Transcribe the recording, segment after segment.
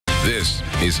This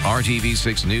is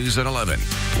RTV6 News at 11,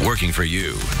 working for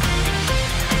you.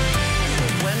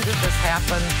 When did this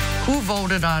happen? Who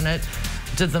voted on it?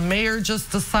 Did the mayor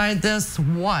just decide this?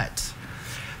 What?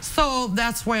 So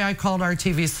that's why I called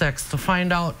RTV6 to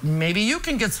find out maybe you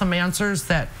can get some answers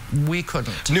that we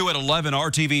couldn't. New at 11,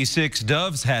 RTV6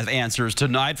 Doves has answers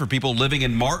tonight for people living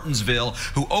in Martinsville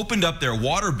who opened up their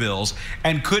water bills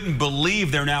and couldn't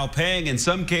believe they're now paying, in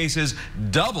some cases,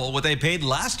 double what they paid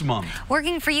last month.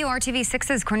 Working for you,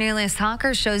 RTV6's Cornelius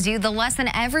Hawker shows you the lesson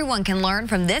everyone can learn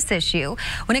from this issue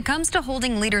when it comes to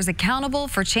holding leaders accountable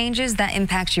for changes that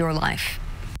impact your life.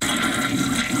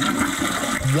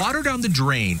 Water down the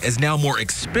drain is now more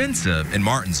expensive in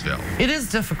Martinsville. It is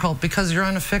difficult because you're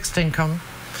on a fixed income.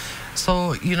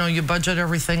 So, you budget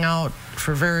everything out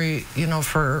for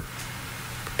for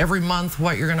every month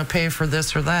what you're going to pay for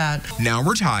this or that. Now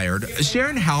retired,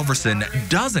 Sharon Halverson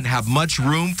doesn't have much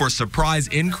room for surprise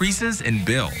increases in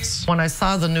bills. When I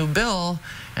saw the new bill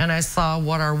and I saw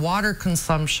what our water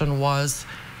consumption was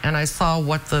and I saw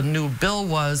what the new bill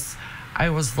was, I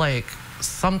was like,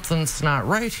 something's not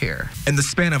right here. In the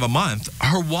span of a month,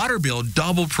 her water bill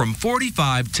doubled from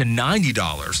 $45 to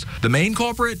 $90. The main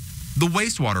culprit, the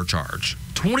wastewater charge.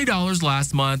 $20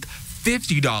 last month,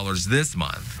 $50 this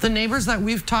month. The neighbors that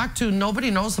we've talked to, nobody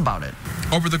knows about it.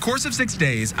 Over the course of 6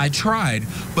 days, I tried,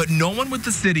 but no one with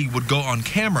the city would go on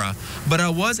camera. But I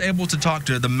was able to talk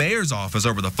to the mayor's office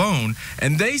over the phone,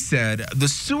 and they said the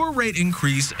sewer rate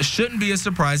increase shouldn't be a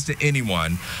surprise to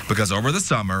anyone because over the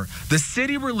summer, the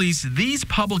city released these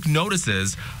public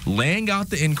notices laying out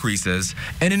the increases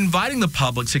and inviting the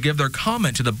public to give their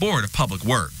comment to the Board of Public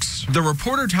Works. The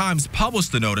Reporter-Times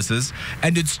published the notices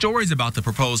and did stories about the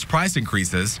proposed price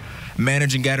increases.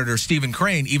 Managing editor Stephen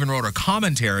Crane even wrote a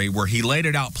commentary where he laid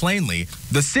it out plainly.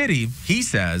 The city, he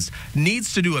says,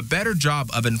 needs to do a better job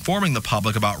of informing the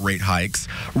public about rate hikes,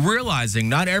 realizing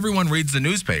not everyone reads the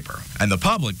newspaper. And the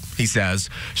public, he says,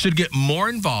 should get more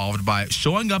involved by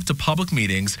showing up to public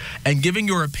meetings and giving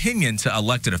your opinion to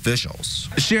elected officials.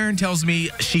 Sharon tells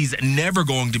me she's never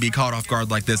going to be caught off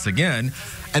guard like this again.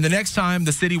 And the next time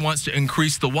the city wants to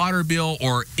increase the water bill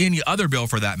or any other bill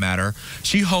for that matter,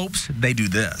 she hopes they do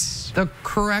this. The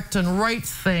correct and right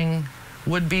thing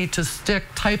would be to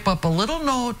type up a little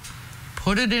note,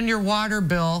 put it in your water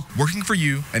bill. Working for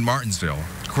you in Martinsville,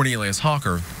 Cornelius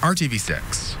Hawker,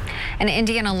 RTV6. An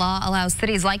Indiana law allows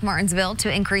cities like Martinsville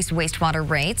to increase wastewater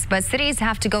rates, but cities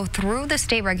have to go through the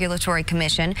State Regulatory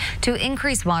Commission to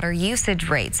increase water usage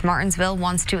rates. Martinsville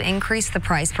wants to increase the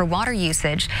price for water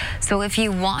usage, so if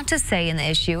you want to say in the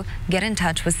issue, get in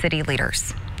touch with city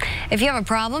leaders. If you have a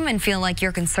problem and feel like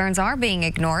your concerns are being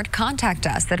ignored, contact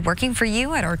us at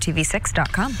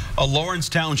workingforyou@rtv6.com. A Lawrence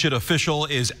Township official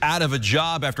is out of a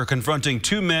job after confronting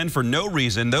 2 men for no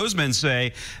reason. Those men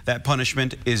say that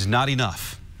punishment is not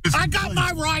enough. I got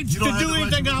my rights to do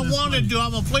anything I want to do.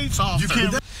 I'm a police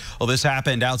officer. Well, this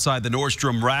happened outside the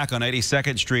Nordstrom Rack on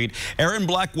 82nd Street. Aaron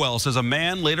Blackwell says a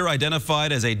man later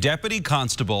identified as a deputy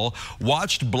constable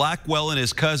watched Blackwell and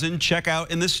his cousin check out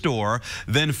in the store,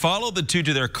 then followed the two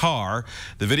to their car.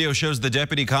 The video shows the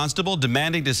deputy constable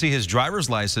demanding to see his driver's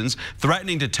license,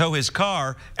 threatening to tow his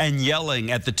car, and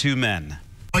yelling at the 2 men.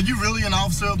 Are you really an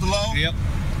officer of the law? Yep.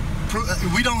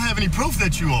 We don't have any proof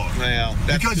that you are. Well,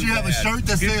 that's because you have a shirt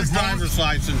that says driver's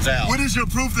license out. What is your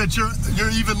proof that you're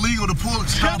even legal to pull?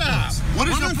 Shut up. What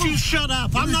is Why don't you shut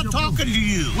up? I'm not talking to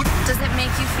you. Does it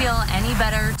make you feel any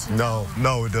better to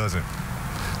No, it doesn't.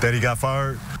 That he got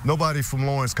fired? Nobody from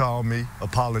Lawrence called me,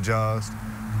 apologized,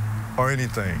 or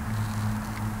anything.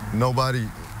 Nobody.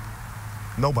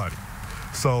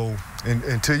 So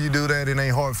until you do that, it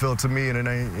ain't heartfelt to me, and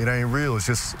it ain't real. It's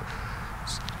just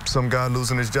some guy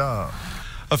losing his job.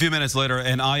 A few minutes later,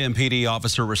 an IMPD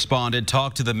officer responded,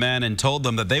 talked to the men, and told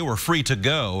them that they were free to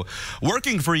go.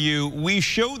 Working for you, we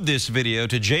showed this video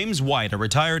to James White, a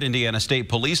retired Indiana State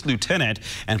Police lieutenant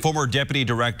and former deputy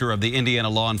director of the Indiana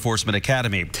Law Enforcement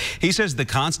Academy. He says the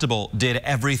constable did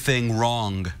everything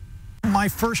wrong. My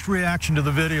first reaction to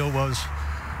the video was,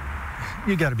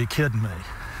 you got to be kidding me.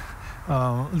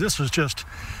 This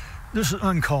is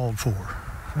uncalled for,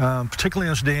 particularly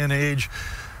in this day and age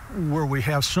where we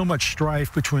have so much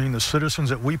strife between the citizens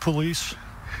that we police.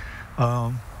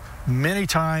 Many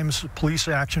times police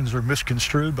actions are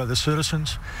misconstrued by the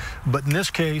citizens, but in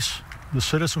this case, The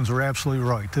citizens were absolutely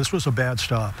right. This was a bad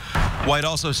stop. White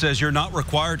also says you're not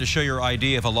required to show your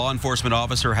ID if a law enforcement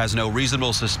officer has no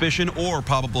reasonable suspicion or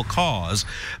probable cause.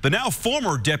 The now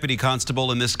former deputy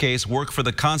constable in this case worked for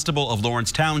the Constable of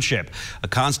Lawrence Township. A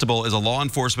constable is a law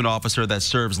enforcement officer that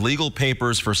serves legal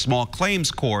papers for small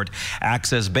claims court,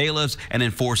 acts as bailiffs, and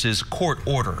enforces court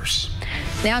orders.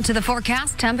 Now to the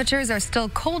forecast. Temperatures are still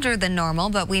colder than normal,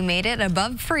 but we made it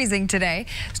above freezing today.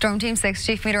 Storm Team 6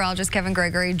 Chief Meteorologist Kevin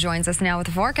Gregory joins us now with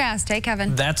the forecast. Hey,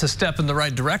 Kevin. That's a step in the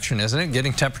right direction, isn't it?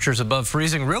 Getting temperatures above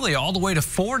freezing, really all the way to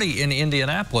 40 in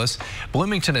Indianapolis.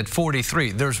 Bloomington at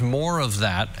 43. There's more of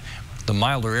that. The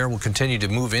milder air will continue to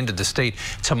move into the state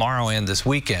tomorrow and this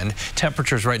weekend.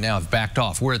 Temperatures right now have backed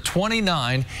off. We're at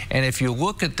 29, and if you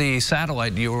look at the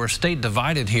satellite, your state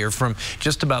divided here from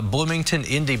just about Bloomington,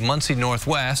 Indy, Muncie,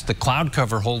 Northwest. The cloud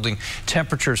cover holding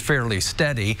temperatures fairly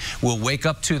steady. We'll wake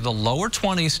up to the lower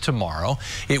 20s tomorrow.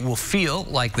 It will feel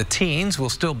like the teens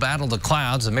will still battle the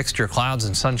clouds, a mixture of clouds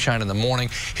and sunshine in the morning.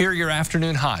 Here are your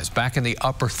afternoon highs back in the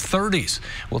upper 30s.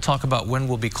 We'll talk about when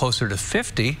we'll be closer to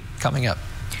 50 coming up.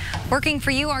 Working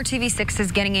for you, RTV6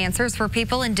 is getting answers for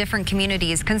people in different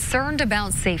communities concerned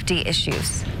about safety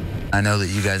issues. I know that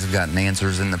you guys have gotten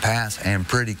answers in the past, and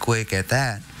pretty quick at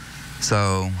that.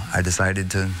 So I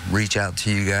decided to reach out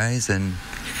to you guys, and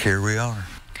here we are.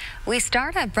 We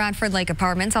start at Bradford Lake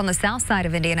Apartments on the south side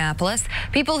of Indianapolis.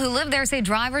 People who live there say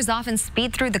drivers often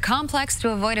speed through the complex to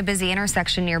avoid a busy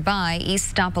intersection nearby, East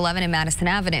Stop 11 and Madison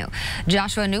Avenue.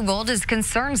 Joshua Newbold is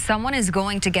concerned someone is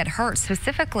going to get hurt,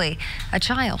 specifically a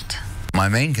child. My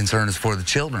main concern is for the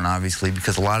children, obviously,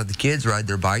 because a lot of the kids ride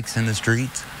their bikes in the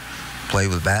streets, play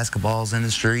with basketballs in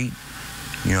the street.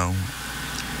 You know,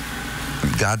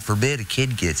 God forbid a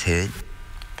kid gets hit.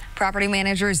 Property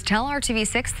managers tell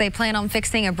RTV6 they plan on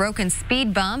fixing a broken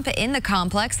speed bump in the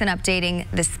complex and updating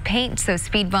this paint so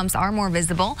speed bumps are more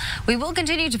visible. We will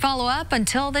continue to follow up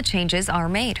until the changes are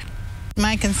made.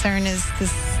 My concern is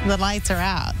the lights are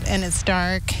out and it's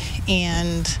dark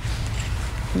and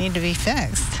need to be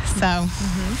fixed. So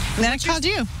then I called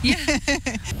you. Yeah.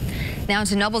 Now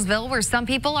to Noblesville, where some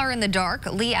people are in the dark.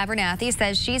 Lee Abernathy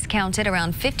says she's counted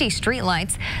around 50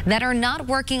 streetlights that are not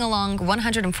working along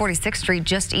 146th Street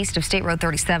just east of State Road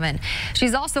 37.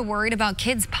 She's also worried about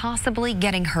kids possibly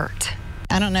getting hurt.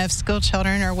 I don't know if school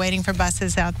children are waiting for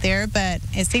buses out there, but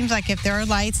it seems like if there are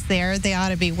lights there, they ought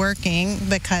to be working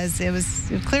because it was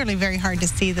clearly very hard to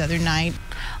see the other night.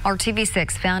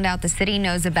 RTV6 found out the city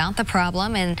knows about the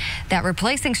problem and that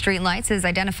replacing streetlights is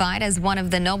identified as one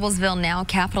of the Noblesville Now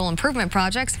capital improvement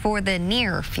projects for the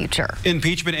near future.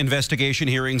 Impeachment investigation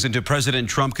hearings into President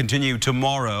Trump continue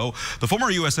tomorrow. The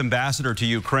former U.S. ambassador to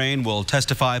Ukraine will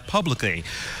testify publicly.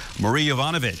 Marie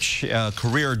Yovanovitch, a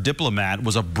career diplomat,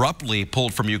 was abruptly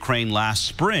pulled from Ukraine last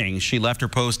spring. She left her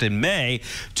post in May,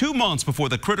 2 months before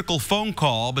the critical phone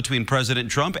call between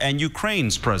President Trump and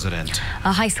Ukraine's president.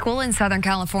 A high school in Southern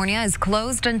California is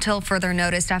closed until further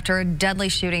notice after a deadly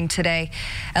shooting today.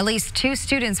 At least 2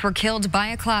 students were killed by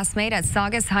a classmate at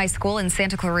Saugus High School in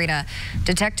Santa Clarita.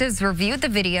 Detectives reviewed the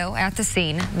video at the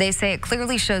scene. They say it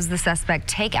clearly shows the suspect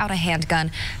take out a handgun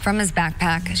from his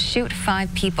backpack, shoot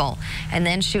 5 people, and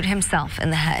then shoot himself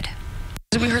in the head.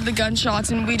 We heard the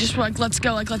gunshots and we just were like, let's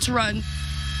go, like, let's run.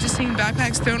 Just seeing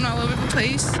backpacks thrown all over the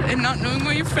place and not knowing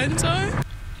where your friends are.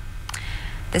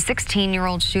 The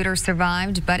 16-year-old shooter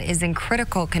survived but is in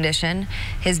critical condition.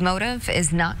 His motive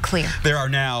is not clear. There are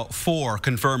now 4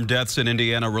 confirmed deaths in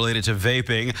Indiana related to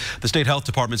vaping. The state health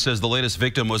department says the latest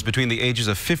victim was between the ages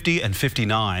of 50 and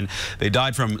 59. They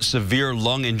died from severe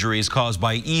lung injuries caused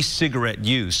by e-cigarette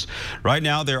use. Right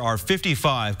now, there are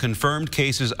 55 confirmed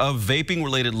cases of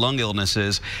vaping-related lung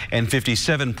illnesses and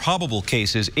 57 probable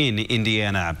cases in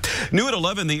Indiana. New at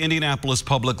 11, the Indianapolis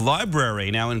Public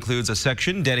Library now includes a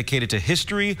section dedicated to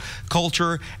history,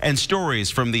 culture, and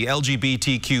stories from the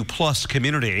LGBTQ+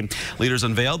 community. Leaders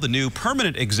unveiled the new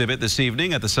permanent exhibit this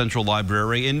evening at the Central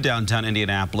Library in downtown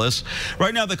Indianapolis.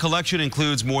 Right now, the collection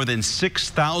includes more than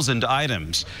 6,000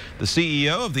 items. The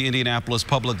CEO of the Indianapolis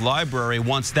Public Library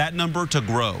wants that number to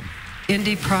grow.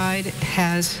 Indy Pride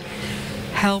has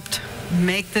helped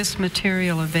make this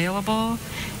material available,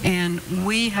 and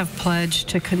we have pledged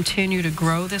to continue to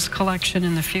grow this collection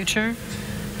in the future.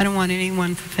 I don't want anyone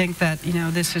to think that, you know,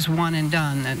 this is one and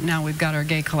done, that now we've got our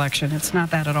gay collection. It's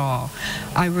not that at all.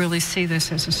 I really see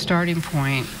this as a starting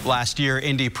point. Last year,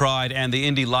 Indy Pride and the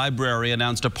Indy Library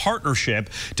announced a partnership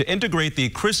to integrate the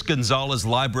Chris Gonzalez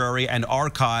Library and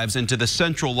Archives into the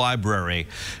Central Library.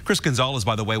 Chris Gonzalez,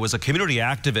 by the way, was a community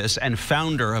activist and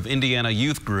founder of Indiana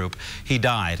Youth Group. He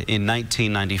died in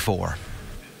 1994.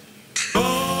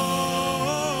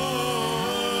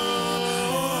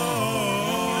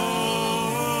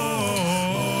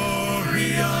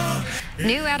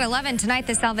 New at 11 tonight,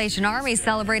 the Salvation Army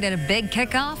celebrated a big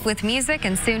kickoff with music,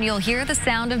 and soon you'll hear the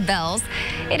sound of bells.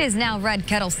 It is now red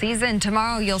kettle season.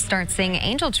 Tomorrow you'll start seeing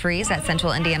angel trees at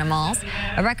Central Indiana malls.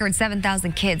 A record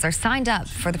 7,000 kids are signed up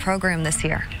for the program this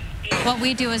year. What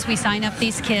we do is we sign up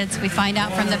these kids, we find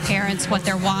out from the parents what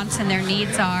their wants and their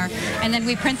needs are, and then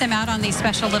we print them out on these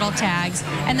special little tags.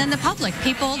 And then the public,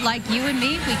 people like you and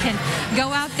me, we can go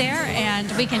out there and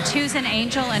we can choose an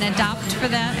angel and adopt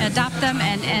them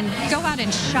and go out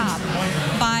and shop.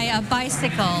 Buy a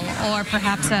bicycle or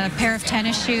perhaps a pair of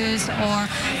tennis shoes, or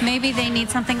maybe they need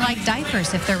something like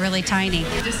diapers if they're really tiny.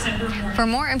 For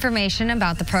more information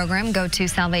about the program, go to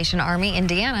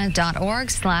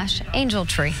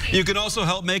salvationarmyindiana.org/angeltree. You can also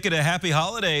help make it a happy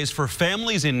holidays for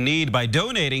families in need by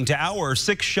donating to our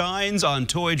 6 Shines on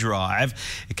Toy Drive.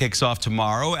 It kicks off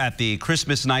tomorrow at the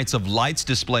Christmas Nights of Lights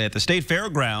display at the State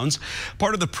Fairgrounds.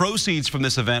 Part of the proceeds from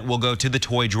this event will go to the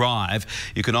Toy Drive.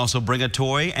 You can also bring a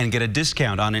toy and get a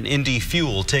discount on an Indy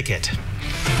Fuel ticket.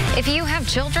 If you have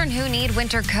children who need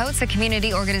winter coats, a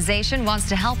community organization wants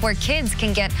to help where kids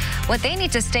can get what they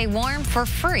need to stay warm for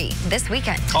free this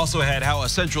weekend. Also ahead, how a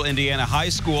Central Indiana high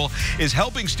school is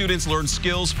helping students learn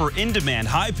skills for in-demand,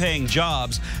 high-paying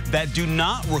jobs that do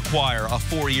not require a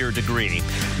 4-year degree.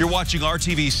 You're watching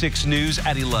RTV6 News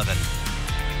at 11.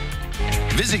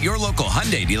 Visit your local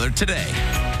Hyundai dealer today.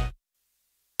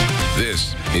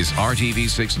 This is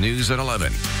RTV6 News at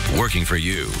 11, working for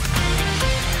you.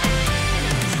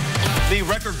 The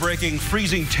record-breaking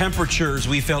freezing temperatures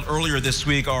we felt earlier this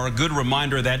week are a good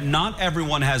reminder that not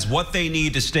everyone has what they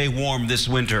need to stay warm this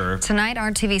winter. Tonight,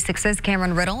 RTV6's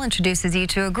Cameron Riddle introduces you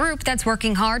to a group that's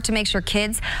working hard to make sure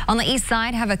kids on the east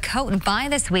side have a coat by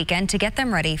this weekend to get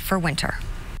them ready for winter.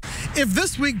 If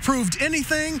this week proved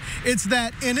anything, it's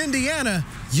that in Indiana,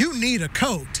 you need a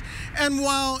coat. And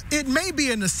while it may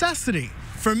be a necessity,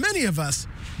 for many of us,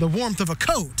 the warmth of a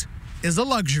coat is a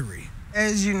luxury.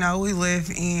 As you know, we live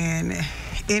in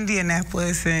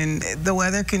Indianapolis, and the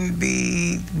weather can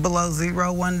be below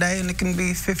 0 one day and it can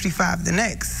be 55 the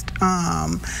next.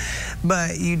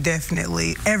 But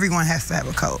everyone has to have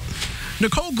a coat.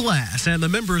 Nicole Glass and the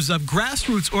members of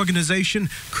grassroots organization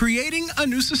Creating a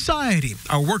New Society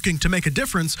are working to make a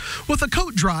difference with a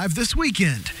coat drive this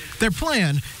weekend. Their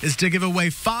plan is to give away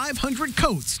 500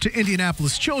 coats to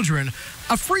Indianapolis children,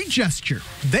 a free gesture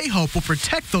they hope will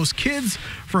protect those kids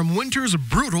from winter's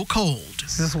brutal cold.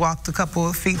 Just walked a couple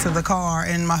of feet to the car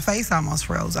and my face almost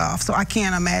froze off. So I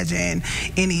can't imagine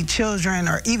any children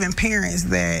or even parents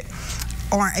that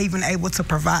aren't even able to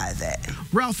provide that.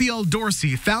 Ralphiel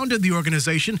Dorsey founded the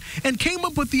organization and came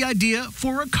up with the idea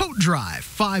for a coat drive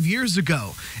 5 years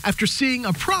ago after seeing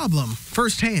a problem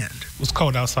firsthand. It was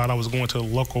cold outside. I was going to a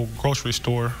local grocery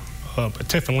store at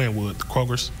Tiffin Linwood, the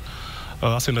Kroger's.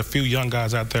 I seen a few young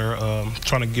guys out there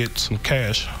trying to get some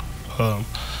cash.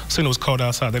 Seen it was cold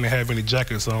outside. They didn't have any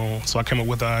jackets on, so I came up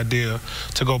with the idea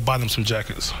to go buy them some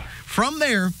jackets. From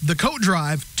there, the coat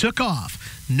drive took off.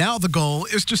 Now the goal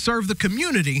is to serve the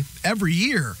community every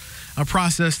year, a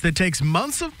process that takes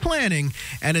months of planning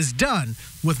and is done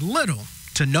with little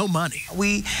to no money.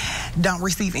 We don't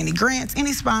receive any grants,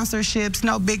 any sponsorships,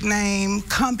 no big name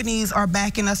companies are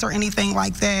backing us or anything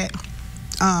like that.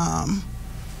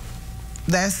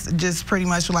 That's just pretty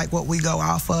much like what we go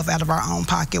off of out of our own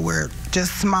pocket. We're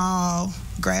just small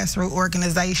grassroots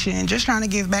organization, just trying to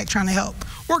give back, trying to help.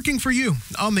 Working for you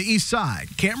on the east side,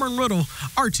 Cameron Riddle,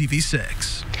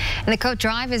 RTV6. And the coat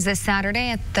drive is this Saturday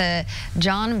at the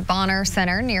John Bonner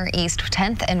Center near East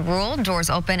 10th and Rural. Doors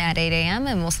open at 8 a.m.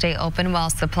 and will stay open while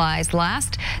supplies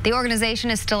last. The organization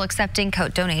is still accepting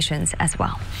coat donations as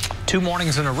well. 2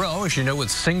 mornings in a row, as you know, with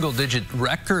single-digit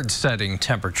record-setting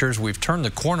temperatures. We've turned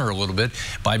the corner a little bit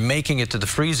by making it to the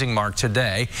freezing mark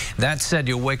today. That said,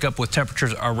 you'll wake up with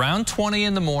temperatures around 20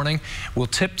 in the morning. We'll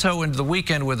tiptoe into the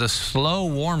weekend with a slow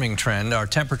warming trend. Our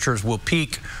temperatures will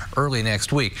peak early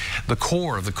next week. The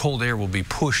core of the cold air will be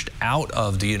pushed out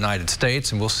of the United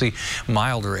States, and we'll see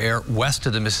milder air west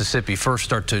of the Mississippi first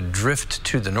start to drift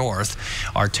to the north.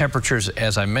 Our temperatures,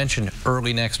 as I mentioned,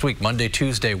 early next week, Monday,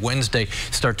 Tuesday, Wednesday,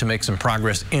 start to make some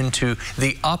progress into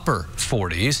the upper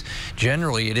 40s.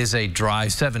 Generally, it is a dry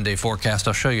 7-day forecast.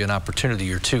 I'll show you an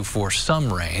opportunity or two for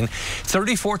some rain.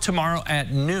 34 tomorrow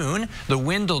at noon. The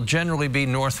wind will generally be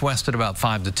northwest at about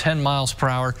 5 to 10 miles per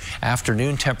hour.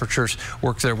 Afternoon temperatures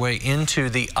work their way into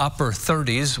the upper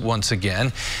 30s once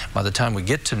again. By the time we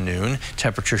get to noon,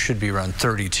 temperature should be around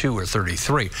 32 or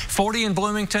 33. 40 in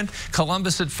Bloomington,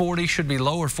 Columbus at 40, should be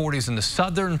lower 40s in the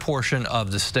southern portion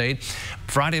of the state.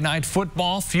 Friday night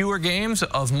football, fewer fewer games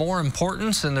of more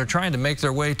importance, and they're trying to make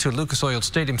their way to Lucas Oil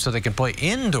Stadium so they can play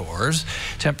indoors.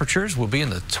 Temperatures will be in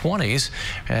the 20s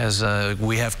as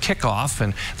we have kickoff,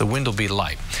 and the wind will be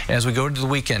light. As we go to the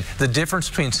weekend, the difference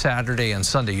between Saturday and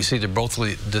Sunday, you see they're both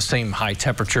the same high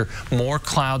temperature. More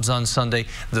clouds on Sunday,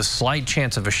 the slight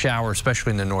chance of a shower, especially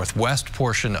in the northwest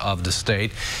portion of the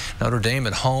state. Notre Dame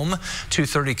at home,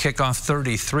 2:30 kickoff,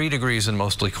 33 degrees and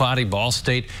mostly cloudy. Ball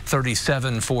State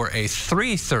 37 for a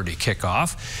 3:30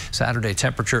 kickoff. Saturday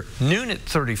temperature noon at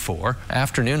 34,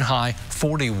 afternoon high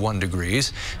 41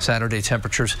 degrees. Saturday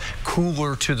temperatures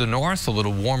cooler to the north, a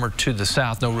little warmer to the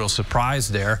south. No real surprise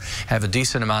there. Have a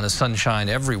decent amount of sunshine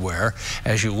everywhere.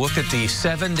 As you look at the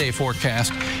 7-day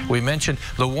forecast, we mentioned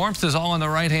the warmth is all on the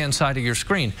right-hand side of your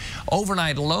screen.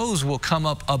 Overnight lows will come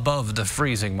up above the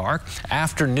freezing mark.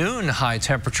 Afternoon high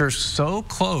temperatures so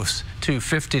close to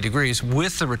 50 degrees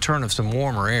with the return of some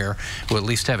warmer air. We'll at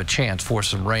least have a chance for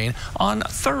some rain on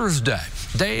Thursday.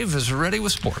 Dave is ready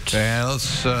with sports. And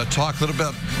let's talk a little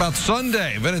bit about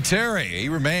Sunday. Vinatieri, he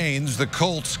remains the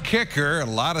Colts kicker. A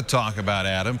lot of talk about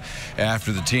Adam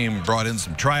after the team brought in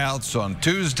some tryouts on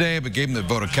Tuesday, but gave him the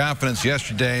vote of confidence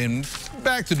yesterday, and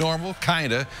back to normal,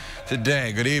 kind of,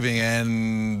 today. Good evening.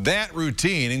 And that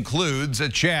routine includes a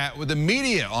chat with the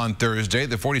media on Thursday.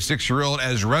 The 46-year-old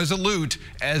as resolute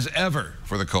as ever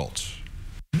for the Colts.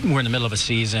 We're in the middle of a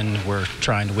season. We're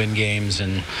trying to win games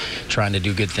and trying to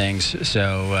do good things.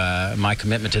 So my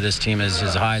commitment to this team is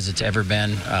as high as it's ever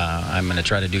been. I'm going to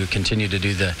try to continue to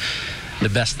do the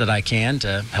best that I can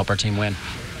to help our team win.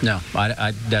 No,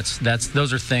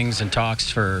 those are things and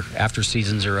talks for after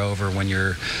seasons are over, when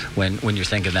you're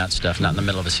thinking that stuff, not in the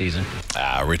middle of a season.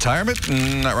 Retirement?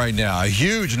 Not right now. A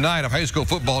huge night of high school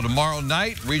football tomorrow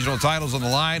night. Regional titles on the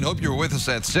line. Hope you were with us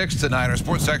at 6 tonight. Our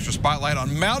Sports Extra Spotlight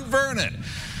on Mount Vernon,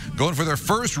 going for their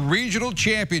first regional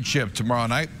championship tomorrow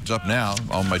night. It's up now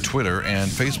on my Twitter and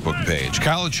Facebook page.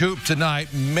 College hoop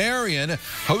tonight. Marion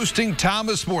hosting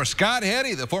Thomas More. Scott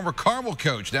Heddy, the former Carmel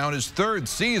coach, now in his 3rd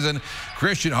season.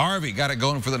 Christian Harvey got it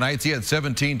going for the Knights. He had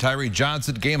 17. Tyree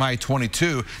Johnson, game high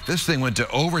 22. This thing went to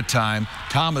overtime.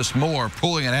 Thomas More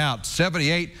pulling it out,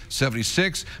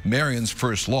 78-76. Marion's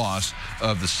first loss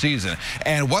of the season.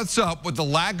 And what's up with the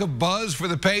lack of buzz for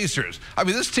the Pacers? I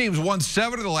mean, this team's won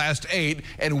 7 of the last 8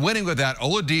 and winning without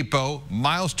Oladipo,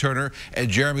 Miles Turner, and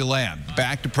Jeremy Lamb.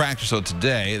 Back to practice, so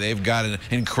today they've got an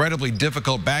incredibly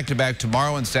difficult back-to-back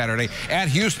tomorrow and Saturday. At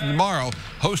Houston tomorrow,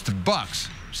 host the Bucks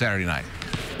Saturday night.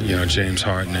 You know, James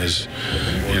Harden is,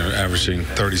 averaging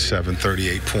 37,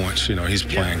 38 points. He's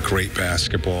playing great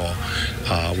basketball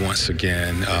once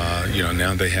again.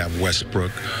 Now they have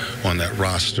Westbrook on that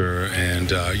roster, and,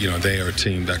 they are a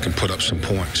team that can put up some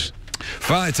points.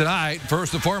 Finally tonight,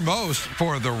 first and foremost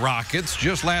for the Rockets.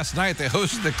 Just last night, they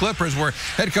hosted the Clippers, where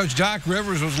head coach Doc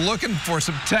Rivers was looking for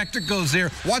some technicals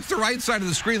there. Watch the right side of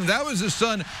the screen. That was his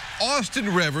son,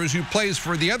 Austin Rivers, who plays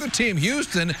for the other team,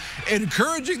 Houston,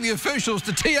 encouraging the officials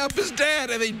to tee up his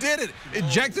dad, and they did it.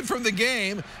 Ejected from the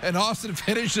game, and Austin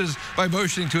finishes by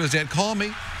motioning to his dad, "Call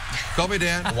me. Call me,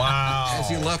 Dad." Wow. As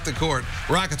he left the court.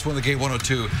 Rockets won the game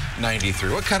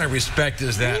 102-93. What kind of respect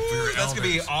is that for your That's going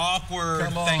to be awkward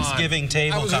Come on. Thanksgiving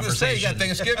table I was going to say, you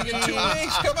conversation. got Thanksgiving in 2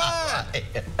 weeks. Come on.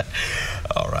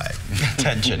 All right.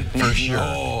 Tension, for sure.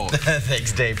 Oh.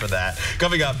 Thanks, Dave, for that.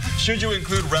 Coming up, should you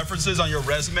include references on your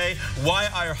resume? Why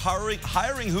our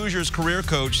hiring Hoosiers career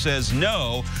coach says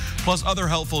no, plus other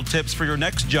helpful tips for your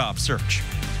next job search.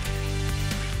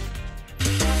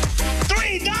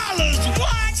 $3,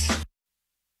 what?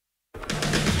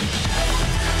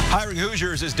 Hiring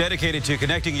Hoosiers is dedicated to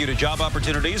connecting you to job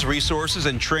opportunities, resources,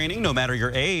 and training, no matter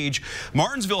your age.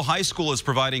 Martinsville High School is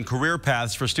providing career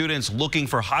paths for students looking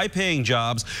for high-paying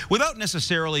jobs without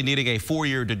necessarily needing a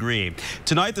 4-year degree.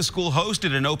 Tonight, the school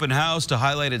hosted an open house to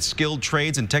highlight its skilled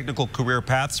trades and technical career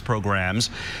paths programs.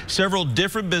 Several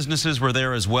different businesses were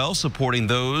there as well, supporting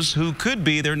those who could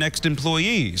be their next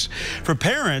employees. For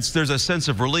parents, there's a sense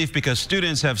of relief because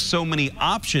students have so many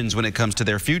options when it comes to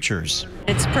their futures.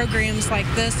 It's programs like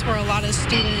this where a lot of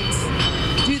students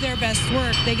do their best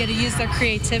work. They get to use their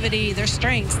creativity, their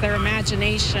strengths, their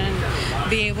imagination,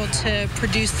 be able to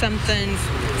produce something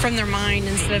from their mind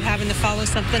instead of having to follow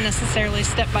something necessarily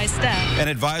step by step. An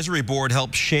advisory board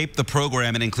helps shape the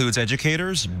program and includes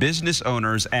educators, business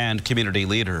owners, and community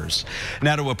leaders.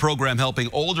 Now to a program helping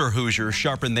older Hoosiers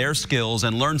sharpen their skills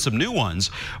and learn some new ones.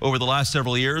 Over the last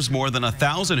several years, more than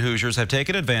 1,000 Hoosiers have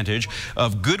taken advantage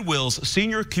of Goodwill's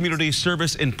Senior Community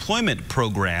Service Employment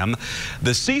Program.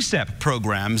 The CSEP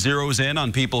program zero zeroes in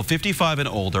on people 55 and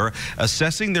older,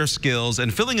 assessing their skills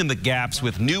and filling in the gaps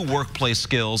with new workplace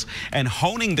skills and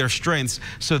honing their strengths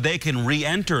so they can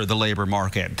re-enter the labor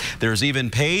market. There's even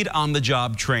paid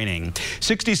on-the-job training.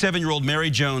 67-year-old Mary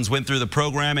Jones went through the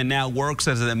program and now works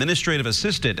as an administrative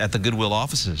assistant at the Goodwill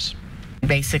offices.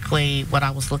 Basically, what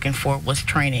I was looking for was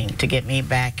training to get me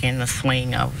back in the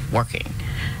swing of working.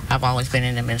 I've always been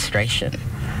in administration,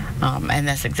 and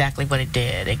that's exactly what it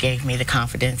did. It gave me the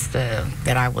confidence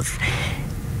that I was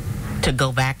to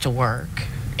go back to work.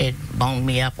 It boned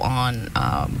me up on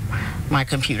my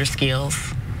computer skills,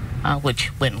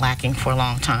 which went lacking for a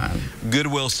long time.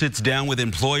 Goodwill sits down with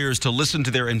employers to listen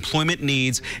to their employment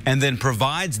needs and then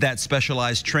provides that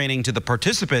specialized training to the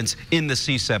participants in the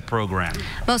CSEP program.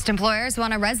 Most employers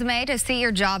want a resume to see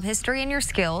your job history and your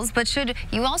skills, but should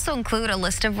you also include a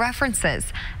list of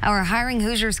references? Our Hiring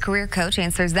Hoosiers career coach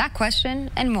answers that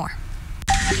question and more.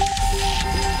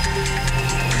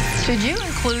 Should you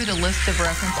include a list of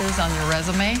references on your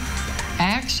resume?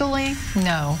 Actually,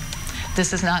 no.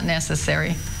 This is not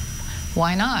necessary.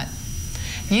 Why not?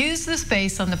 Use the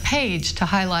space on the page to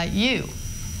highlight you.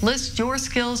 List your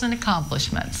skills and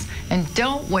accomplishments, and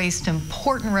don't waste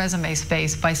important resume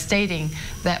space by stating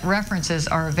that references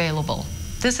are available.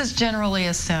 This is generally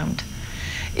assumed.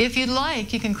 If you'd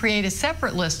like, you can create a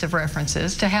separate list of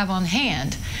references to have on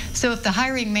hand, so if the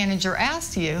hiring manager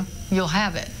asks you, you'll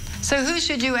have it. So who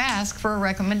should you ask for a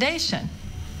recommendation?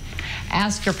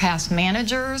 Ask your past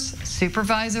managers,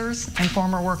 supervisors, and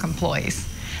former work employees.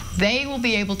 They will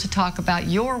be able to talk about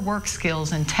your work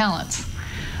skills and talents.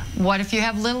 What if you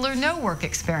have little or no work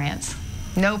experience?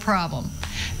 No problem.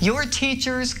 Your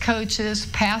teachers, coaches,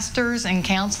 pastors, and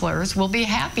counselors will be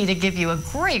happy to give you a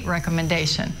great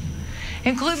recommendation.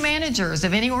 Include managers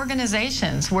of any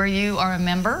organizations where you are a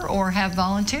member or have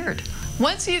volunteered.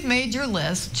 Once you've made your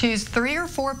list, choose 3 or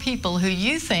 4 people who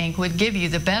you think would give you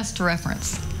the best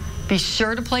reference. Be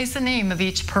sure to place the name of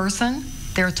each person,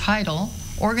 their title,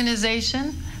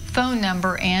 organization, phone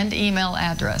number, and email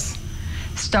address.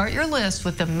 Start your list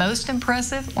with the most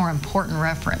impressive or important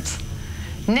reference.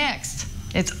 Next,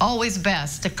 it's always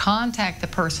best to contact the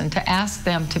person to ask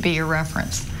them to be your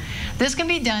reference. This can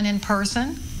be done in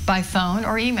person, by phone,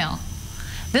 or email.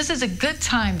 This is a good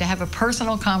time to have a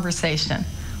personal conversation.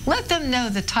 Let them know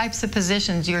the types of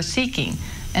positions you're seeking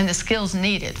and the skills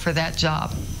needed for that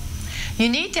job. You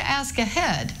need to ask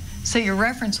ahead so your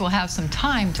reference will have some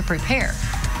time to prepare.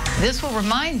 This will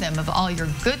remind them of all your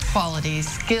good qualities,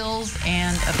 skills,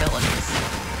 and abilities.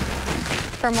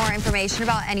 For more information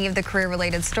about any of the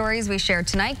career-related stories we shared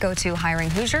tonight, go to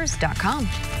hiringhoosiers.com.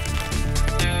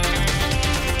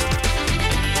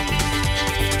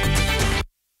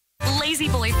 Lazy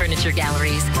Boy Furniture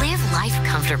Galleries. Live life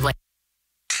comfortably.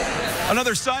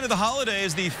 Another sign of the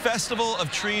holidays, the Festival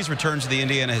of Trees returns to the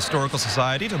Indiana Historical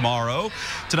Society tomorrow.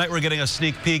 Tonight we're getting a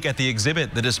sneak peek at the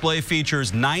exhibit. The display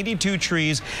features 92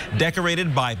 trees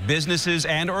decorated by businesses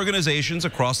and organizations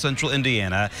across central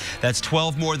Indiana. That's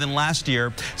 12 more than last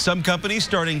year. Some companies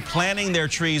starting planting their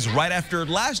trees right after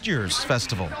last year's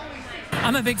festival.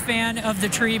 I'm a big fan of the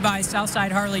tree by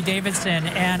Southside Harley Davidson,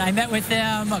 and I met with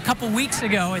them a couple weeks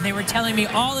ago, and they were telling me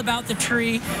all about the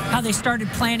tree, how they started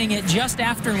planting it just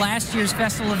after last year's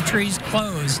Festival of Trees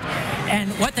closed, and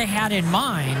what they had in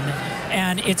mind,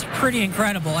 and it's pretty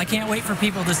incredible. I can't wait for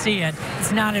people to see it.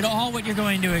 It's not at all what you're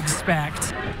going to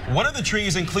expect. One of the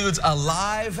trees includes a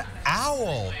live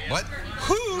owl. What?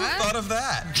 Who thought of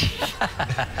that?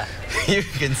 You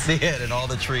can see it in all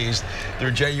the trees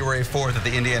through January 4th at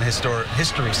the Indiana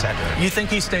History Center. You think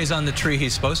he stays on the tree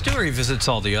he's supposed to, or he visits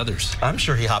all the others? I'm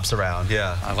sure he hops around,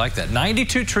 yeah. I like that.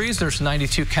 92 trees, there's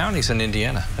 92 counties in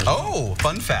Indiana. Oh,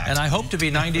 fun fact. And I hope to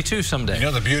be 92 someday. You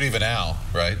know the beauty of an owl,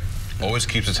 right? Always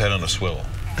keeps its head on a swivel.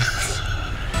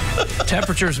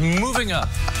 Temperatures moving up.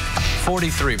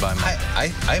 43 by Monday.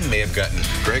 I may have gotten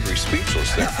Gregory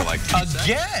speechless there for like 2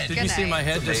 seconds. Did you see my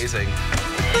head? Amazing.